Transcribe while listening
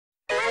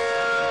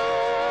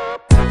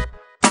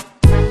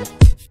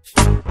Hey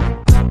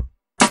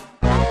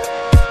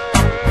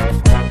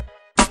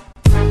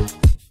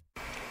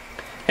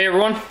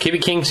everyone,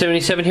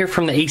 KBKing77 here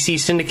from the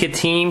ACS Syndicate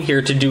team,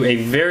 here to do a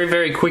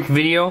very quick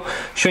video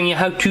showing you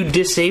how to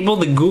disable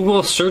the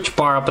Google search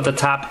bar up at the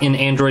top in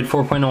Android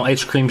 4.0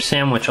 Ice Cream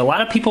Sandwich. A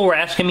lot of people were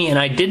asking me and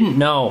I didn't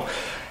know,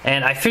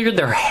 and I figured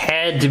there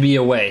had to be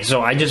a way.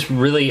 So I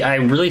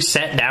really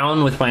sat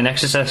down with my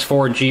Nexus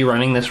S4G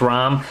running this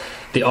ROM,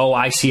 the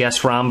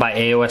oICS ROM by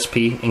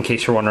AOSP, in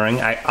case you're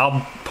wondering.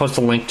 I'll post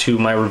a link to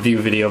my review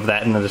video of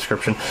that in the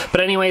description.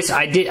 But anyways,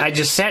 I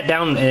just sat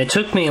down and it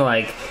took me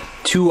like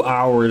 2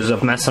 hours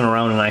of messing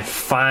around and I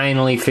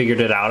finally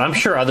figured it out. I'm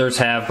sure others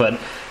have, but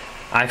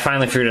I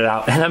finally figured it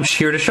out and I'm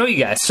here to show you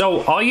guys.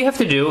 So all you have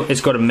to do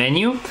is go to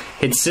Menu,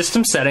 hit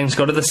System Settings,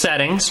 go to the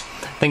Settings,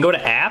 then go to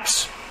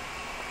Apps,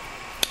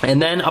 and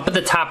then up at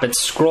the top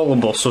it's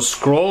scrollable. So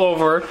scroll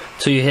over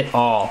till you hit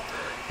All.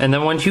 And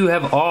then once you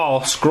have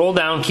All, scroll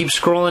down, keep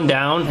scrolling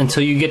down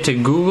until you get to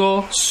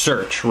Google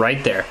Search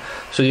right there.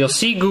 So you'll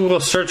see Google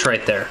Search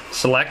right there.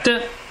 Select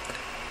it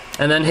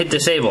and then hit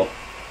Disable.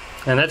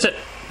 And that's it.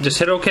 Just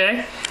hit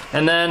OK,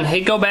 and then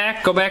hit go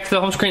back to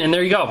the home screen, and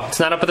there you go. It's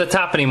not up at the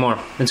top anymore.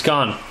 It's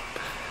gone.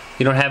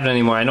 You don't have it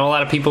anymore. I know a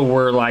lot of people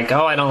were like,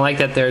 oh, I don't like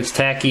that there. It's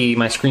tacky.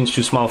 My screen's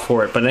too small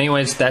for it. But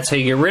anyways, that's how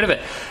you get rid of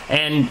it.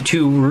 And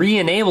to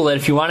re-enable it,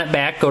 if you want it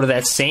back, go to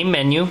that same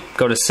menu,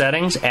 go to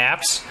Settings,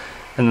 Apps,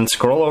 and then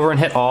scroll over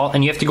and hit All,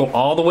 and you have to go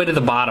all the way to the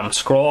bottom.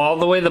 Scroll all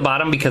the way to the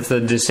bottom because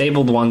the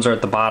disabled ones are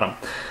at the bottom.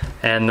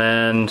 And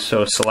then,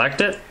 so select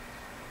it,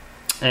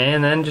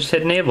 and then just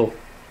hit Enable.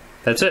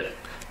 That's it.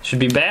 Should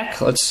be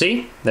back. Let's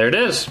see. There it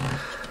is. So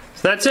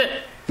that's it.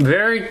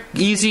 Very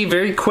easy,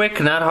 very quick,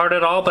 not hard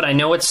at all, but I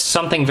know it's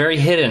something very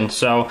hidden.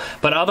 So,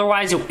 but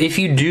otherwise, if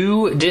you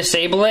do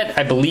disable it,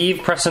 I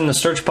believe pressing the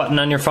search button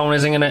on your phone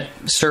isn't going to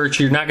search.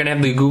 You're not going to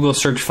have the Google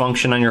search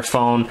function on your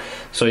phone,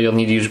 so you'll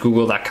need to use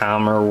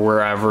google.com or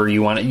wherever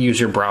you want to use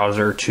your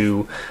browser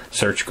to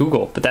search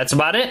Google. But that's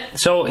about it.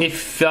 So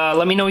if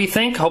let me know what you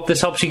think. Hope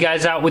this helps you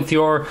guys out with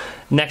your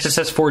Nexus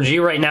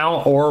S4G right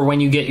now, or when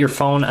you get your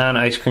phone on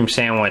Ice Cream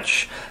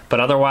Sandwich. But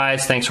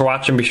otherwise, thanks for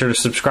watching. Be sure to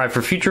subscribe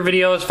for future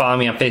videos. Follow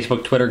me on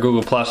Facebook, Twitter,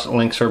 Google+.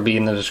 Links will be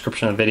in the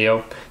description of the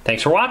video.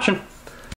 Thanks for watching.